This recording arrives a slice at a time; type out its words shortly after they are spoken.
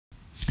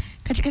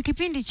Katika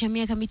kipindi cha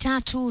miaka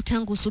mitatu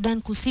tangu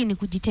Sudan Kusini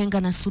kujitenga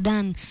na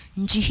Sudan,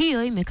 nchi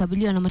hiyo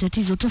imekabiliwa na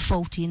matatizo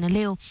tofauti, na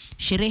leo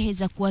sherehe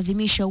za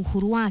kuadhimisha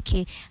uhuru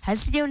wake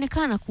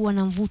hazijaonekana kuwa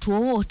na mvuto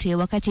wowote,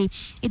 wakati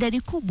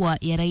idadi kubwa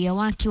ya raia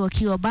wake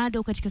wakiwa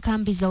bado katika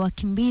kambi za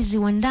wakimbizi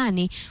wa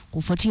ndani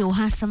kufuatia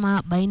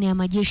uhasama baina ya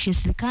majeshi ya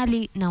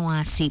serikali na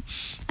waasi.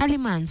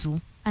 Alimanzu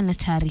ana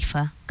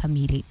taarifa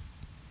kamili.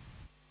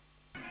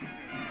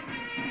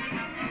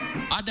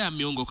 Baada ya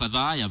miongo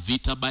kadhaa ya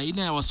vita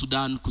baina ya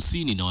Sudan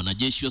Kusini na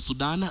wanajeshi wa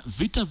Sudan,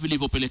 vita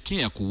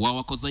vilivyopelekea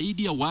kuuawa kwa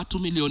zaidi ya watu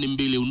 2.5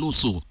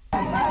 milioni,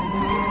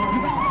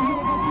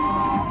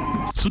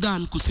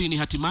 Sudan Kusini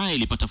hatimaye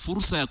ilipata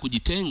fursa ya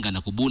kujitenga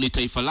na kubuni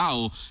taifa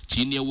lao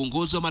chini ya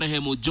uongozi wa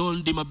marehemu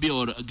John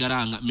Dimabior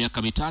Garang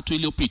miaka mitatu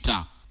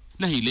iliyopita.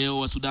 Na hii leo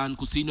wa Sudan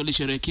Kusini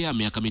walisherekea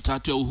miaka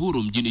mitatu ya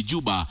uhuru mjini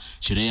Juba,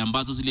 sherehe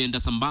ambazo zilienda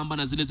sambamba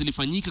na zile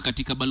zilifanyika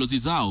katika balozi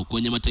zao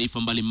kwenye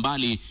mataifa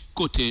mbalimbali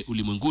kote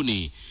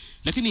ulimwenguni.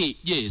 Lakini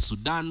je,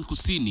 Sudan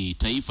Kusini,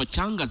 taifa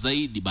changa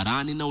zaidi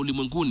barani na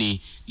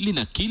ulimwenguni,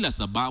 lina kila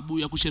sababu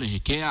ya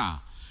kusherehekea?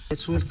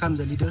 Let's welcome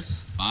the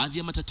leaders. Baadhi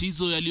ya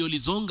matatizo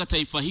yaliyolizonga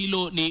taifa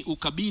hilo ni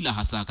ukabila,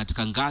 hasa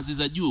katika ngazi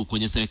za juu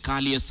kwenye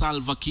serikali ya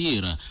Salva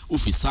Kiir,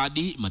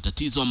 ufisadi,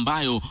 matatizo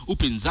ambayo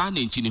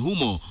upinzani nchini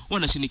humo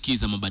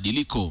wanashinikiza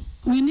mabadiliko.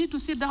 We need to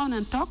sit down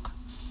and talk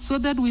so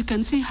that we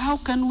can see how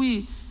can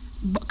we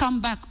come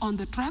back on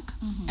the track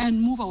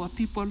and move our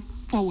people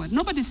forward.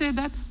 Nobody said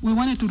that we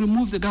wanted to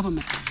remove the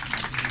government.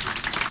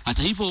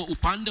 Hata hivyo,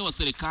 upande wa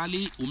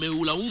serikali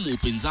umeulaumu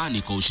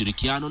upinzani kwa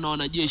ushirikiano na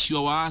wanajeshi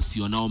wa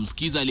waasi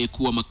wanaomsikiza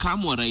aliyekuwa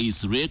makamu wa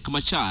rais Riek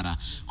Machar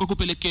kwa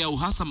kupelekea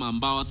uhasama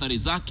ambao athari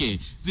zake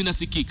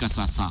zinasikika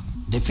sasa.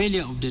 The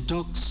failure of the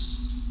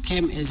talks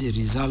came as a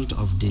result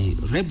of the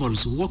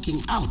rebels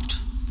walking out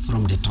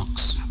from the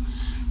talks.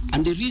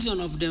 And the reason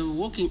of them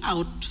walking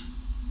out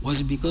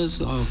was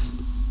because of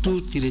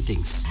 2-3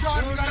 things.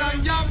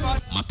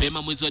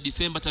 Mapema mwezi wa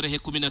Disemba tarehe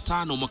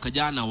 15 mwaka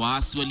jana,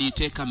 waasi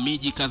waliiteka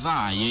miji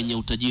kadhaa yenye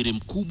utajiri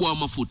mkubwa wa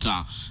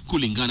mafuta.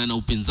 Kulingana na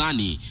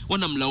upinzani,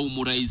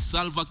 wanamlaumu Rais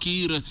Salva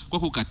Kiir kwa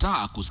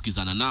kukataa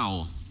kusikizana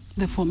nao.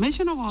 The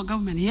formation of our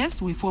government,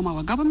 yes, we form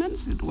our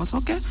governments, it was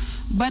okay,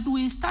 but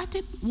we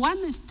started,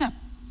 one step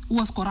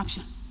was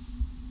corruption.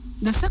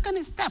 The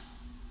second step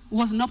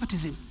was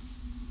nepotism.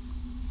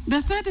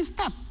 The third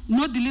step,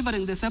 not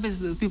delivering the services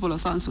to the people of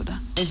South Sudan.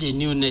 As a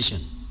new nation,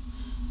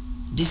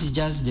 this is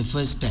just the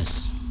first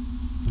test.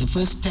 The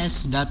first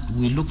test that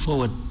we look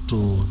forward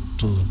to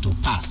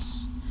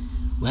pass.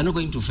 We are not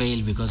going to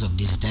fail because of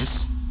this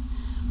test.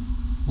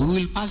 We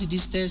will pass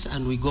this test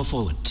and we go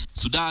forward.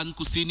 Sudan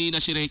Kusini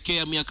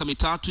inasherehekea miaka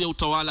mitatu ya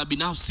utawala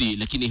binafsi,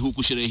 lakini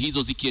huku sherehe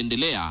hizo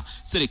zikiendelea,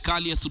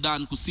 serikali ya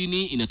Sudan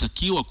Kusini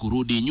inatakiwa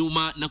kurudi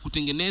nyuma na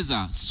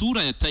kutengeneza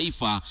sura ya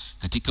taifa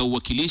katika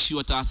uwakilishi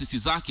wa taasisi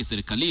zake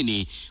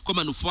serikalini kwa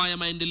manufaa ya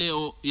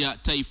maendeleo ya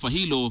taifa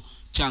hilo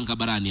changa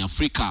barani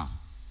Afrika.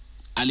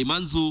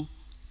 Alimanzu,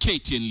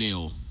 KTN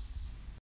leo.